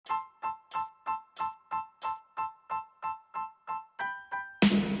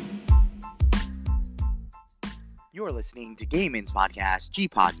You're listening to Gaming's podcast,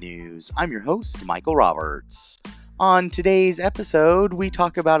 G-Pod News. I'm your host, Michael Roberts. On today's episode, we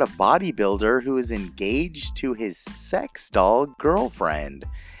talk about a bodybuilder who is engaged to his sex doll girlfriend.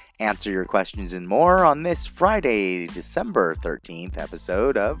 Answer your questions and more on this Friday, December 13th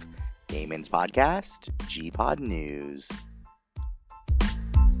episode of Gaming's podcast, G-Pod News.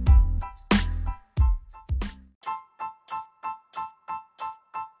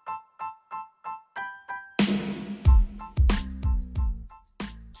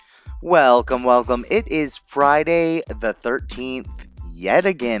 Welcome. It is Friday the 13th yet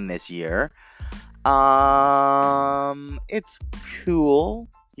again this year. It's cool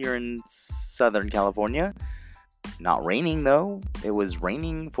here in Southern California. Not raining though. It was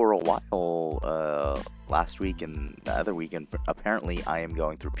raining for a while last week and the other weekend. Apparently I am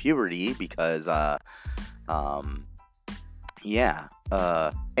going through puberty because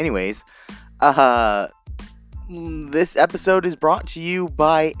this episode is brought to you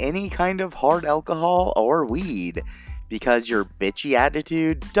by any kind of hard alcohol or weed, because your bitchy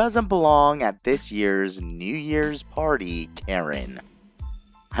attitude doesn't belong at this year's New Year's party, Karen.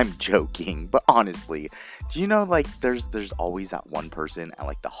 I'm joking, but honestly, do you know, like, there's always that one person at,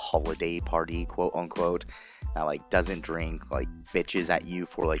 like, the holiday party, quote unquote, that, like, doesn't drink, like, bitches at you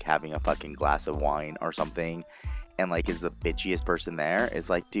for, like, having a fucking glass of wine or something. And, like, is the bitchiest person there. Is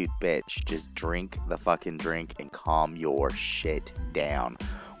like, dude, bitch, just drink the fucking drink and calm your shit down.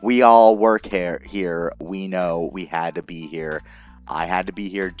 We all work here. We know we had to be here. I had to be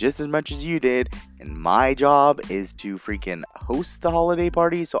here just as much as you did. And my job is to freaking host the holiday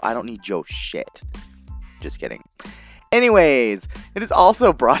party, so I don't need your shit. Just kidding. Anyways, it is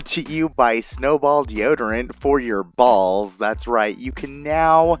also brought to you by Snowball Deodorant for your balls. That's right. You can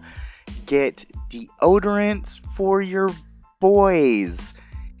now get deodorant for your boys.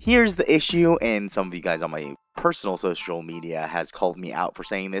 Here's the issue, and some of you guys on my personal social media has called me out for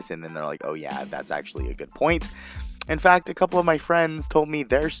saying this, and then they're like, oh yeah, that's actually a good point. In fact, a couple of my friends told me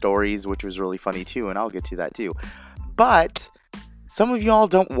their stories, which was really funny too, and I'll get to that too. But some of y'all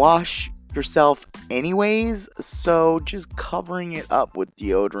don't wash yourself anyways, so just covering it up with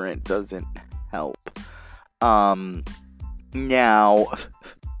deodorant doesn't help. Now,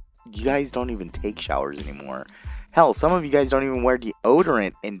 you guys don't even take showers anymore. Hell, some of you guys don't even wear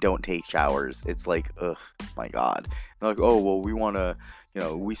deodorant and don't take showers. It's like, ugh, my God. They're like, oh, well, we want to,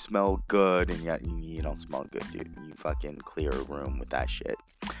 we smell good, and yet you don't smell good, dude. You fucking clear a room with that shit.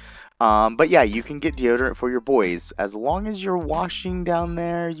 But yeah, you can get deodorant for your boys. As long as you're washing down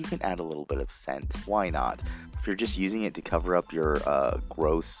there, you can add a little bit of scent. Why not? If you're just using it to cover up your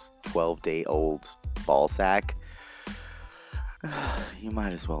gross 12-day-old ball sack, you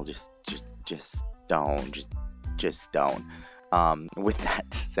might as well just don't. Just don't. With that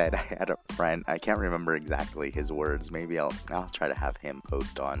said, I had a friend, I can't remember exactly his words. Maybe I'll try to have him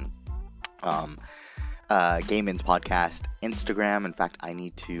post on Gaming's podcast Instagram. In fact, I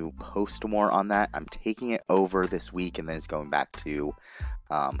need to post more on that. I'm taking it over this week, and then it's going back to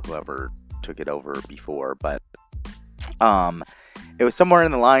whoever took it over before. But it was somewhere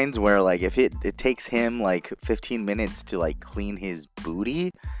in the lines where, like, if it takes him like 15 minutes to like clean his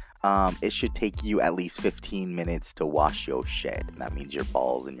booty, it should take you at least 15 minutes to wash your shit. And that means your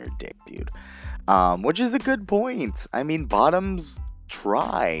balls and your dick, dude. Which is a good point. I mean, bottoms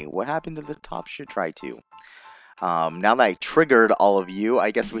try. What happened to the top should try too. Now that I triggered all of you, I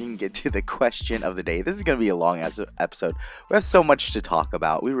guess we can get to the question of the day. This is going to be a long episode. We have so much to talk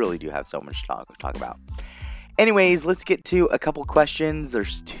about. We really do have so much to talk about. Anyways, let's get to a couple questions.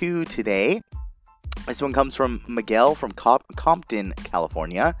 There's two today. This one comes from Miguel from Compton,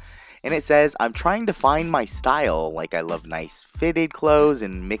 California. And it says, I'm trying to find my style. Like, I love nice fitted clothes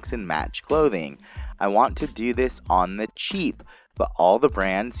and mix and match clothing. I want to do this on the cheap, but all the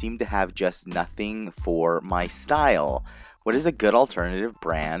brands seem to have just nothing for my style. What is a good alternative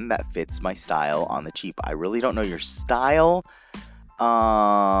brand that fits my style on the cheap? I really don't know your style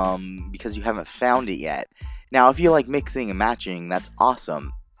because you haven't found it yet. Now, if you like mixing and matching, that's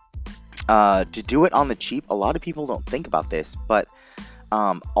awesome. To do it on the cheap, a lot of people don't think about this, but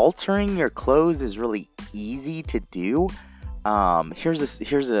altering your clothes is really easy to do. Here's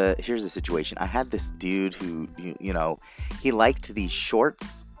a situation. I had this dude who, he liked these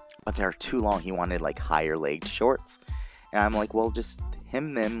shorts, but they're too long. He wanted like higher legged shorts, and I'm like, well, just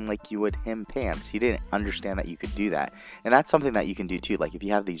hem them like you would hem pants. He didn't understand that you could do that, and that's something that you can do too. Like, if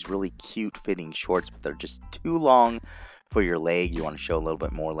you have these really cute fitting shorts, but they're just too long for your leg, you want to show a little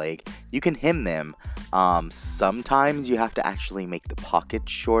bit more leg, you can hem them. Sometimes you have to actually make the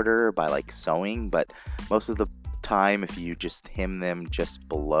pockets shorter by like sewing, but most of the time if you just hem them just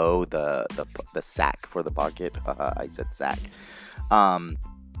below the sack for the bucket. I said sack.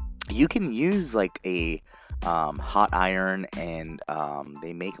 You can use like a hot iron, and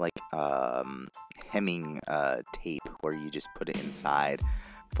they make like hemming tape where you just put it inside,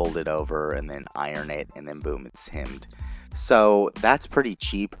 fold it over, and then iron it, and then boom, it's hemmed. So that's pretty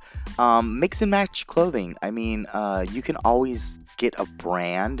cheap. Mix and match clothing. I mean, you can always get a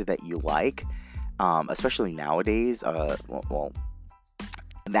brand that you like, especially nowadays. Well,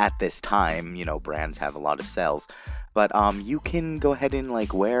 at this time, you know, brands have a lot of sales. But you can go ahead and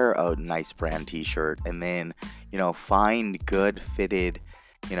like wear a nice brand t-shirt, and then, you know, find good fitted,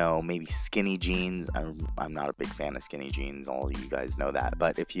 you know, maybe skinny jeans. I'm not a big fan of skinny jeans. All of you guys know that.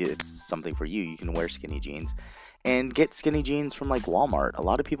 But if it's something for you, you can wear skinny jeans. And get skinny jeans from like Walmart. A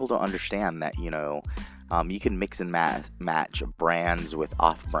lot of people don't understand that, you know, you can mix and match brands with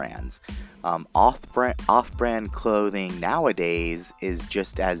off-brands. Off-brand clothing nowadays is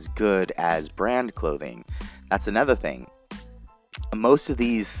just as good as brand clothing. That's another thing. Most of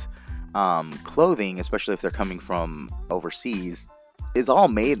these clothing, especially if they're coming from overseas, is all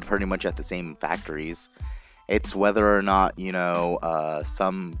made pretty much at the same factories. It's whether or not, you know,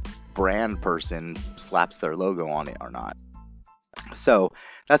 some brand person slaps their logo on it or not. So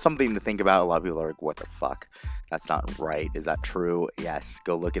that's something to think about. A lot of people are like, what the fuck? That's not right. Is that true? Yes,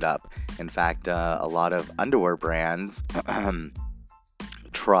 go look it up. In fact, a lot of underwear brands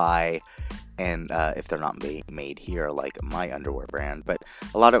try, and if they're not made here, like my underwear brand, but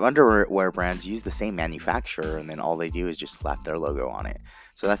a lot of underwear brands use the same manufacturer, and then all they do is just slap their logo on it.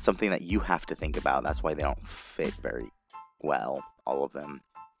 So that's something that you have to think about. That's why they don't fit very well, all of them,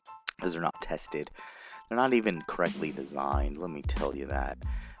 because they're not tested. They're not even correctly designed, let me tell you that.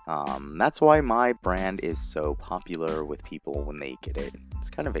 That's why my brand is so popular with people when they get it. It's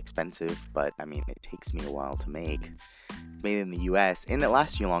kind of expensive, but I mean, it takes me a while to make. It's made in the US, and it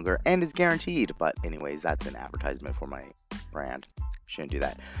lasts you longer, and it's guaranteed. But anyways, that's an advertisement for my brand. Shouldn't do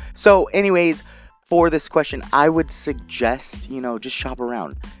that. So anyways, for this question, I would suggest, you know, just shop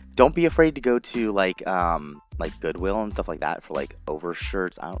around. Don't be afraid to go to like Goodwill and stuff like that for like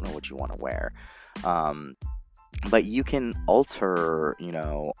overshirts. I don't know what you want to wear. But you can alter, you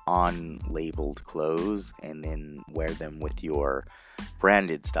know, on-labeled clothes and then wear them with your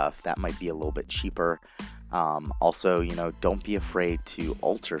branded stuff. That might be a little bit cheaper. Also, you know, don't be afraid to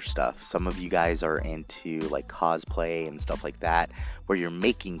alter stuff. Some of you guys are into like cosplay and stuff like that, where you're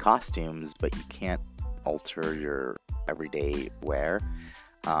making costumes, but you can't alter your everyday wear.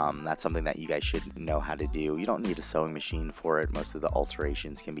 That's something that you guys should know how to do. You don't need a sewing machine for it. Most of the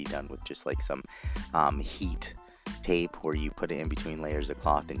alterations can be done with just like some heat tape, where you put it in between layers of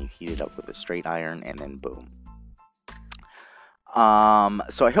cloth and you heat it up with a straight iron, and then boom.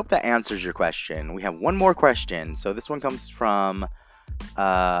 So I hope that answers your question. We have one more question. So this one comes from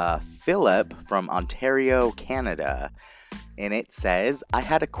Philip from Ontario, Canada. And it says, I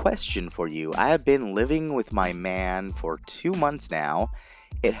had a question for you. I have been living with my man for 2 months now.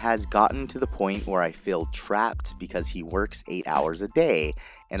 It has gotten to the point where I feel trapped because he works 8 hours a day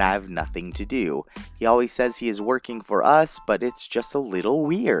and I have nothing to do. He always says he is working for us, but it's just a little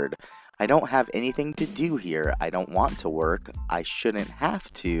weird. I don't have anything to do here. I don't want to work. I shouldn't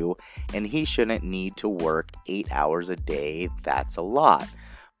have to, and he shouldn't need to work 8 hours a day. That's a lot.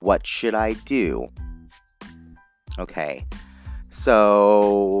 What should I do? Okay.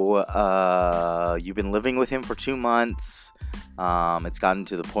 So, you've been living with him for 2 months. It's gotten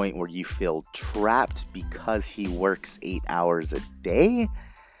to the point where you feel trapped because he works 8 hours a day.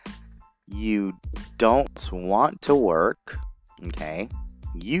 You don't want to work. Okay.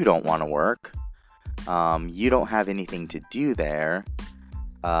 You don't want to work. You don't have anything to do there.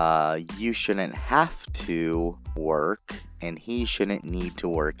 You shouldn't have to work, and he shouldn't need to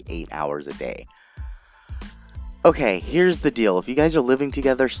work 8 hours a day. Okay, here's the deal. If you guys are living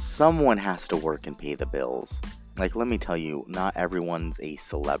together, someone has to work and pay the bills. Like, let me tell you, not everyone's a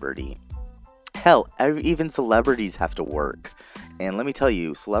celebrity. Hell, even celebrities have to work. And let me tell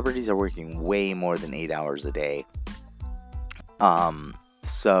you, celebrities are working way more than 8 hours a day.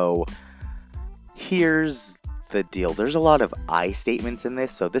 So here's the deal. There's a lot of I statements in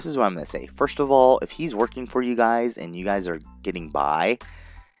this, so this is what I'm going to say. First of all, if he's working for you guys and you guys are getting by,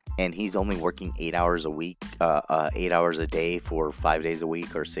 and he's only working 8 hours a week, 8 hours a day for 5 days a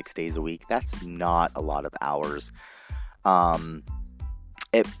week or 6 days a week, that's not a lot of hours.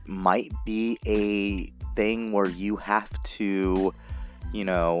 It might be a thing where you have to, you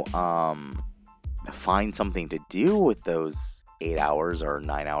know, find something to do with those 8 hours or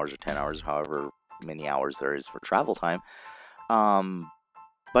 9 hours or 10 hours, however many hours there is for travel time.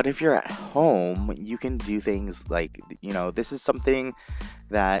 But if you're at home, you can do things like, this is something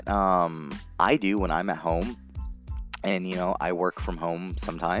that I do when I'm at home. And, I work from home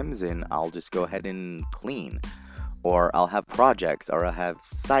sometimes, and I'll just go ahead and clean. Or I'll have projects, or I'll have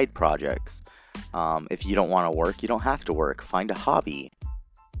side projects. If you don't want to work, you don't have to work. Find a hobby.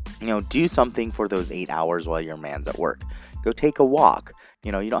 Do something for those 8 hours while your man's at work. Go take a walk.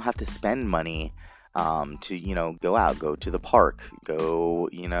 You don't have to spend money to, go out, go to the park, go,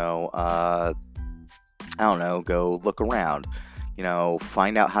 I don't know, go look around,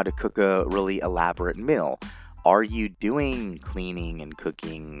 find out how to cook a really elaborate meal. Are you doing cleaning and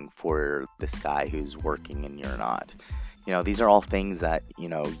cooking for this guy who's working and you're not? These are all things that,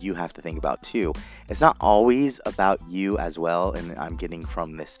 you have to think about too. It's not always about you as well, and I'm getting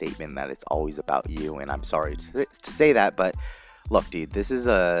from this statement that it's always about you, and I'm sorry to say that, but look, dude, this is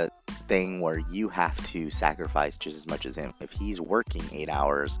a thing where you have to sacrifice just as much as him. If he's working 8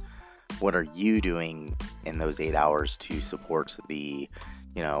 hours, what are you doing in those 8 hours to support the,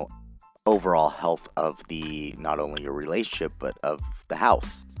 overall health of the, not only your relationship, but of the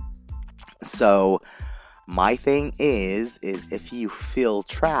house? So my thing is if you feel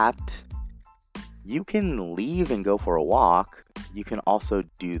trapped, you can leave and go for a walk. You can also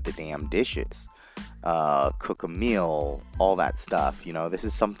do the damn dishes, cook a meal, all that stuff. This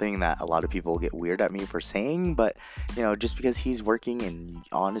is something that a lot of people get weird at me for saying, but, just because he's working, and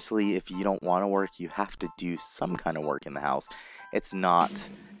honestly, if you don't want to work, you have to do some kind of work in the house. It's not,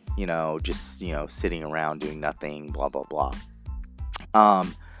 just, sitting around doing nothing, blah, blah, blah.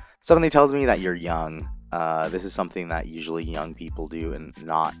 Something tells me that you're young. This is something that usually young people do, and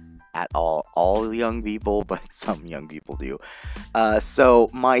not at all young people, but some young people do. So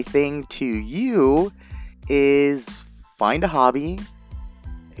my thing to you is find a hobby,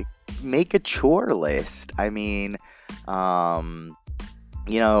 make a chore list. I mean, some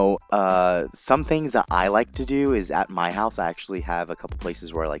things that I like to do is at my house, I actually have a couple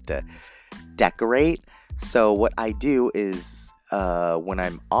places where I like to decorate. So what I do is, when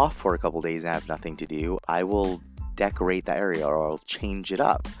I'm off for a couple days and I have nothing to do, I will decorate the area, or I'll change it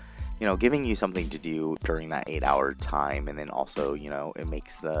up. Giving you something to do during that 8-hour time, and then also, it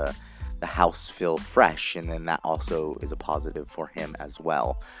makes the house feel fresh, and then that also is a positive for him as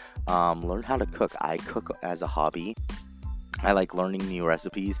well. Learn how to cook. I cook as a hobby. I like learning new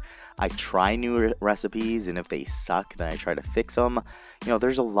recipes. I try new recipes, and if they suck, then I try to fix them.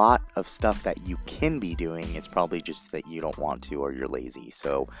 There's a lot of stuff that you can be doing. It's probably just that you don't want to, or you're lazy.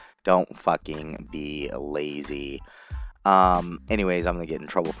 So don't fucking be lazy. Anyways, I'm gonna get in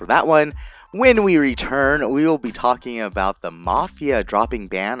trouble for that one. When we return, we will be talking about the mafia dropping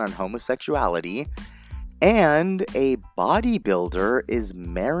ban on homosexuality, and a bodybuilder is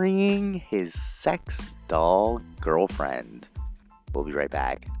marrying his sex doll girlfriend. We'll be right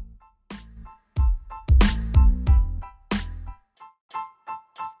back.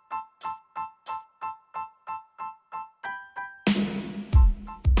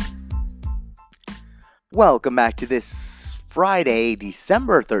 Welcome back to this Friday,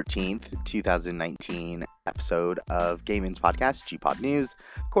 December 13th, 2019 episode of Gaming's Podcast, GPod News.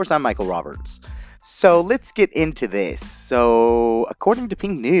 Of course, I'm Michael Roberts. So let's get into this. So according to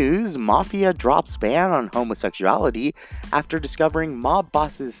Pink News, Mafia drops ban on homosexuality after discovering mob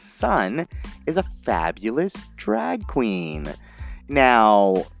boss's son is a fabulous drag queen.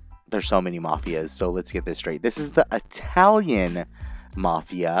 Now, there's so many mafias, so let's get this straight. This is the Italian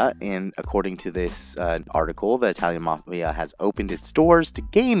mafia, and according to this article, the Italian mafia has opened its doors to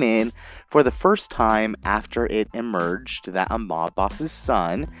gay men for the first time after it emerged that a mob boss's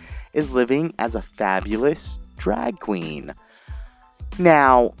son is living as a fabulous drag queen.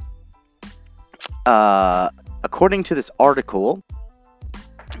 Now, according to this article,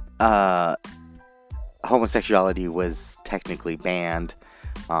 homosexuality was technically banned.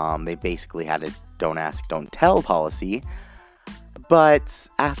 They basically had a don't ask, don't tell policy. But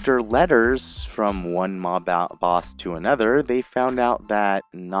after letters from one mob boss to another, they found out that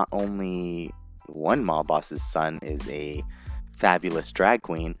not only one mob boss's son is a fabulous drag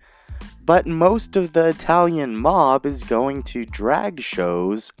queen, but most of the Italian mob is going to drag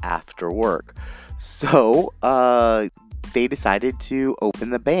shows after work. So, they decided to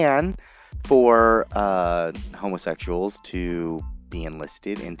open the ban for homosexuals to be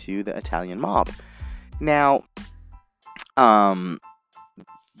enlisted into the Italian mob. Now,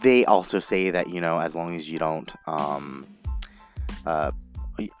 they also say that, as long as you don't,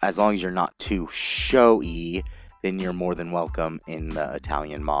 as long as you're not too showy, then you're more than welcome in the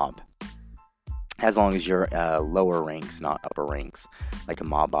Italian mob. As long as you're lower ranks, not upper ranks. Like a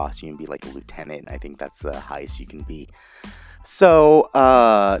mob boss, you can be like a lieutenant. I think that's the highest you can be. So,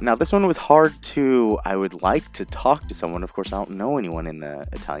 now this one was hard to. I would like to talk to someone. Of course, I don't know anyone in the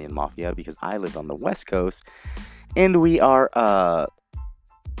Italian mafia because I live on the West Coast, and we are,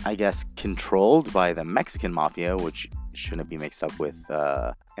 I guess, controlled by the Mexican mafia, which shouldn't be mixed up with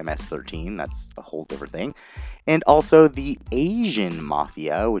MS-13. That's a whole different thing. And also the Asian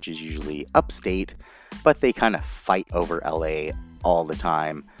mafia, which is usually upstate, but they kind of fight over LA all the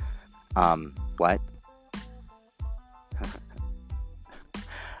time. What?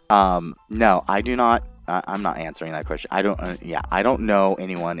 No, I do not. I'm not answering that question. I don't. Yeah, I don't know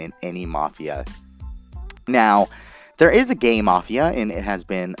anyone in any mafia. Now, there is a gay mafia, and it has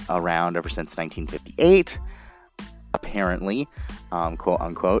been around ever since 1958, apparently, quote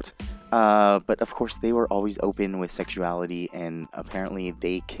unquote. But of course, they were always open with sexuality, and apparently,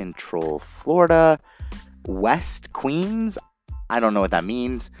 they control Florida, West Queens. I don't know what that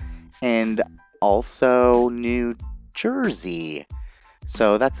means, and also New Jersey.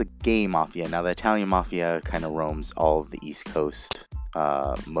 So that's a gay mafia. Now, the Italian mafia kind of roams all of the East Coast,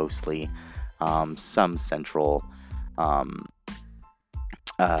 mostly, some central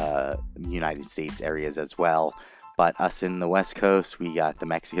United States areas as well. But us in the West Coast, we got the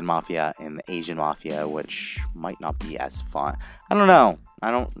Mexican mafia and the Asian mafia, which might not be as fun. I don't know.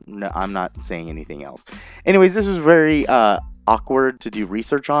 I'm not saying anything else. Anyways, this was very awkward to do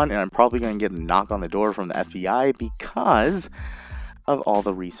research on, and I'm probably going to get a knock on the door from the FBI because of all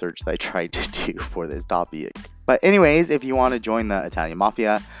the research that I tried to do for this topic. But anyways, if you want to join the Italian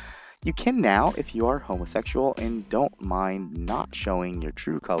mafia, you can now if you are homosexual and don't mind not showing your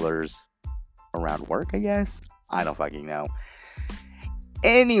true colors around work, I guess. I don't fucking know.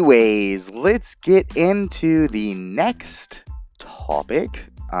 Anyways, let's get into the next topic,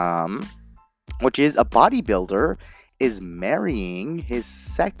 which is a bodybuilder is marrying his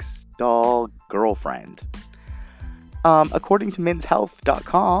sex doll girlfriend. According to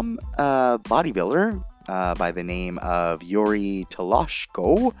menshealth.com, a bodybuilder by the name of Yuri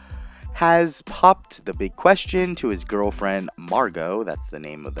Toloshko has popped the big question to his girlfriend Margot. That's the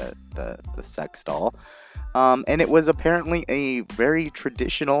name of the sex doll. And it was apparently a very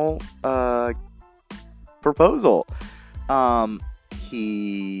traditional proposal.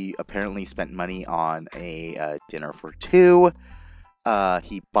 He apparently spent money on a dinner for two.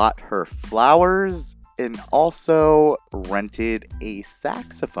 He bought her flowers and also rented a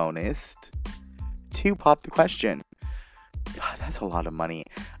saxophonist to pop the question. God, that's a lot of money.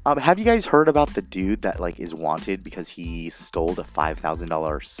 Have you guys heard about the dude that like is wanted because he stole a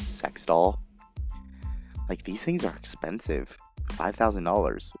 $5,000 sex doll? Like, these things are expensive.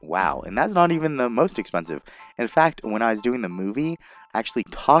 $5,000. Wow. And that's not even the most expensive. In fact, when I was doing the movie, I actually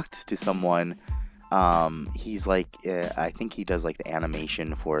talked to someone. He's like, I think he does like the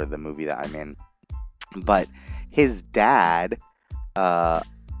animation for the movie that I'm in. But his dad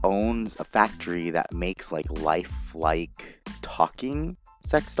owns a factory that makes like lifelike talking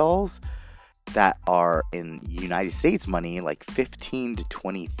sex dolls that are in United States money like $15,000 to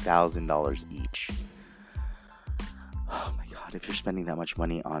 $20,000 each. Oh my god, if you're spending that much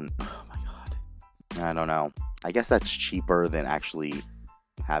money on, oh my god, I don't know. I guess that's cheaper than actually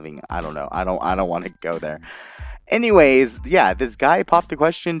having, I don't know. I don't want to go there. Anyways, yeah, this guy popped the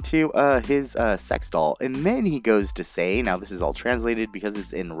question to his sex doll, and then he goes to say, now this is all translated because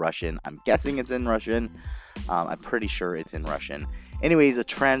it's in Russian. I'm guessing it's in Russian. I'm pretty sure it's in Russian. Anyways, the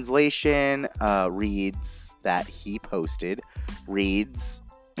translation reads that he posted, reads,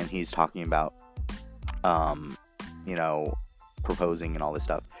 and he's talking about, you know, proposing and all this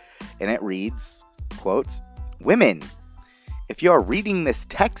stuff. And it reads, quote, "Women, if you are reading this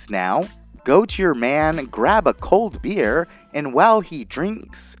text now, go to your man, grab a cold beer, and while he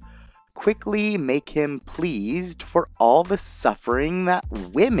drinks, quickly make him pleased for all the suffering that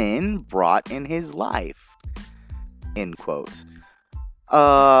women brought in his life." End quote.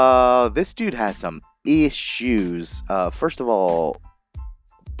 This dude has some issues. First of all,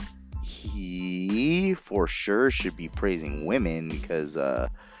 he for sure should be praising women because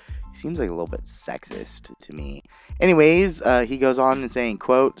he seems like a little bit sexist to me. Anyways, he goes on and saying,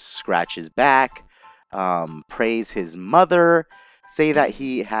 quote, "Scratch his back, praise his mother, say that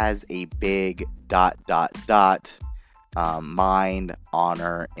he has a big ... mind,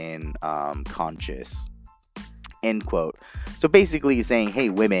 honor, and conscience." End quote. So basically he's saying, hey,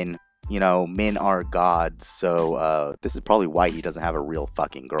 women, you know, men are gods, so this is probably why he doesn't have a real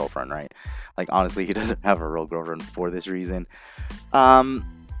fucking girlfriend, right? Like, honestly, he doesn't have a real girlfriend for this reason.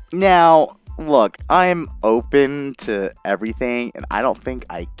 Now, look, I'm open to everything, and I don't think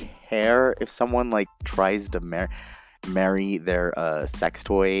I care if someone, like, tries to marry their sex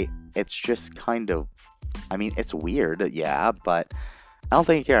toy. it's just kind of, I mean, it's weird, yeah, but I don't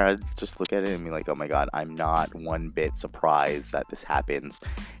think I care. I just look at it and be like, oh my god, I'm not one bit surprised that this happens.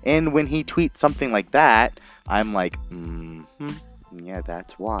 And when he tweets something like that, I'm like, yeah,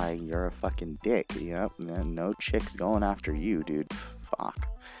 that's why you're a fucking dick. Yep, no chick's going after you, dude. Fuck.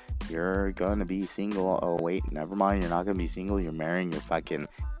 You're gonna be single. Oh, wait, never mind. You're not gonna be single. You're marrying your fucking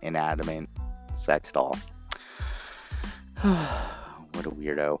inanimate sex doll. What a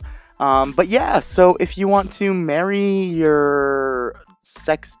weirdo. But yeah, so if you want to marry your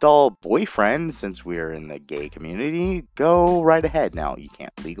sex doll boyfriend, since we're in the gay community, go right ahead. Now, you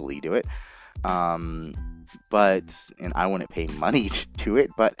can't legally do it. But, and I wouldn't pay money to do it,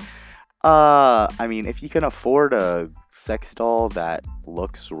 but, I mean, if you can afford a sex doll that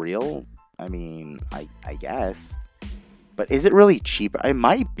looks real, I mean, I guess. But is it really cheaper? It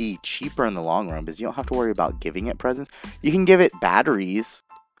might be cheaper in the long run, because you don't have to worry about giving it presents. You can give it batteries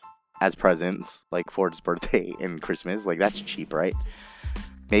as presents, like for its birthday and Christmas. Like, that's cheap, right?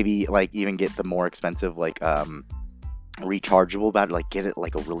 Maybe, like, even get the more expensive, like, rechargeable battery. Like, get it,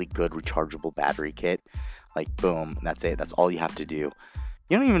 like, a really good rechargeable battery kit. Like, boom, that's it. That's all you have to do.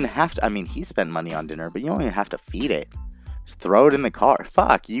 You don't even have to, I mean, he spent money on dinner, but you don't even have to feed it. Just throw it in the car.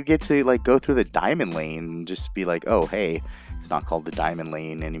 Fuck, you get to, like, go through the diamond lane and just be like, oh, hey, it's not called the diamond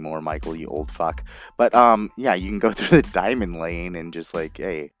lane anymore, Michael, you old fuck. But, yeah, you can go through the diamond lane and just, like,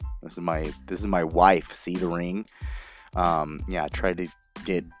 hey, this is my wife, see the ring? Yeah, try to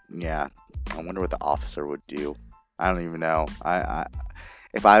get, yeah, I wonder what the officer would do. I don't even know.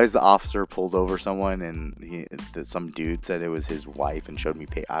 If I was the officer, pulled over someone, and some dude said it was his wife and showed me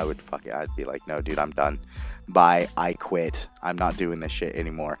pay, I'd be like, no, dude, I'm done. Bye, I quit. I'm not doing this shit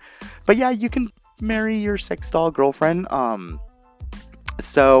anymore. But yeah, you can marry your sex doll girlfriend.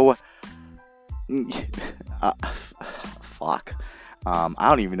 So, fuck. I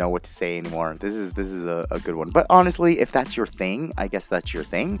don't even know what to say anymore. This is a good one. But honestly, if that's your thing, I guess that's your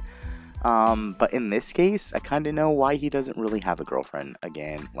thing. But in this case, I kind of know why he doesn't really have a girlfriend.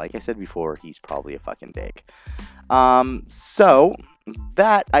 Again, like I said before, he's probably a fucking dick. So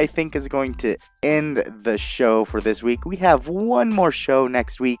that, I think, is going to end the show for this week. We have one more show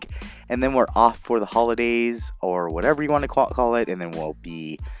next week, and then we're off for the holidays, or whatever you want to call it, and then we'll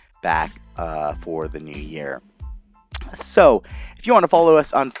be back for the new year. So, if you want to follow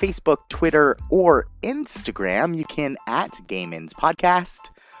us on Facebook, Twitter, or Instagram, you can at Gaymen's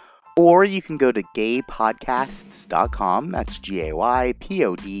Podcast. Or you can go to gaypodcasts.com, that's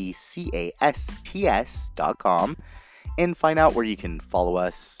GAYPODCASTS.com, and find out where you can follow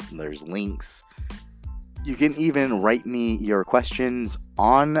us. There's links. You can even write me your questions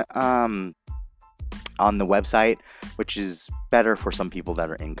on the website, which is better for some people that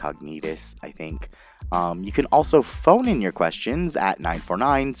are incognitus, I think. You can also phone in your questions at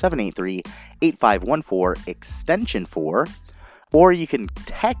 949-783-8514, extension 4. Or you can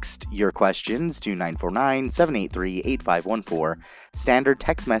text your questions to 949-783-8514. Standard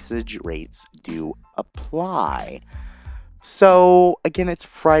text message rates do apply. So, again, it's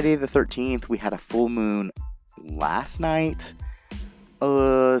Friday the 13th. We had a full moon last night.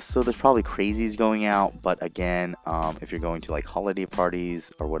 So there's probably crazies going out. But again, if you're going to, like, holiday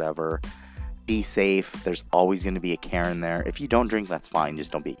parties or whatever, be safe. There's always going to be a Karen there. If you don't drink, that's fine.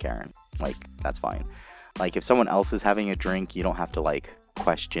 Just don't be a Karen. Like, that's fine. Like, if someone else is having a drink, you don't have to, like,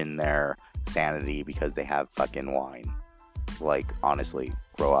 question their sanity because they have fucking wine. Like, honestly,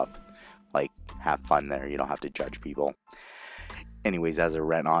 grow up. Like, have fun there. You don't have to judge people. Anyways, as I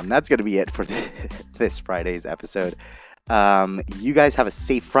ran on, that's going to be it for this Friday's episode. You guys have a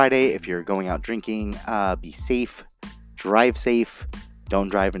safe Friday. If you're going out drinking, be safe. Drive safe. Don't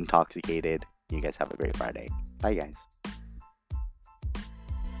drive intoxicated. You guys have a great Friday. Bye, guys.